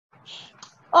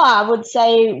Oh, I would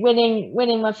say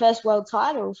winning my first world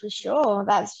title for sure.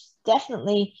 That's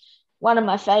definitely one of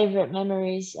my favorite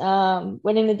memories.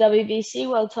 Winning the WBC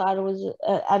world title was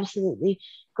an absolutely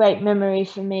great memory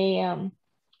for me.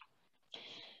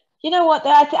 You know what?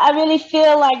 I really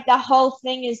feel like the whole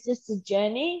thing is just a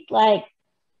journey. Like,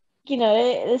 you know,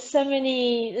 there's so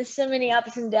many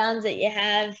ups and downs that you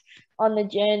have on the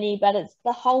journey, but it's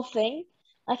the whole thing.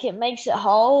 Like it makes it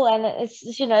whole, and it's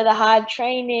just, the hard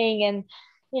training and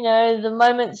the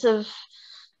moments of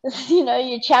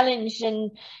you're challenged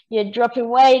and you're dropping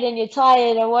weight and you're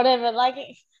tired or whatever. Like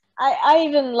I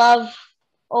even love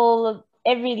all of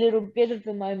every little bit of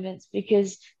the moments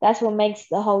because that's what makes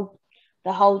the whole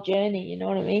journey. You know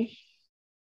what I mean?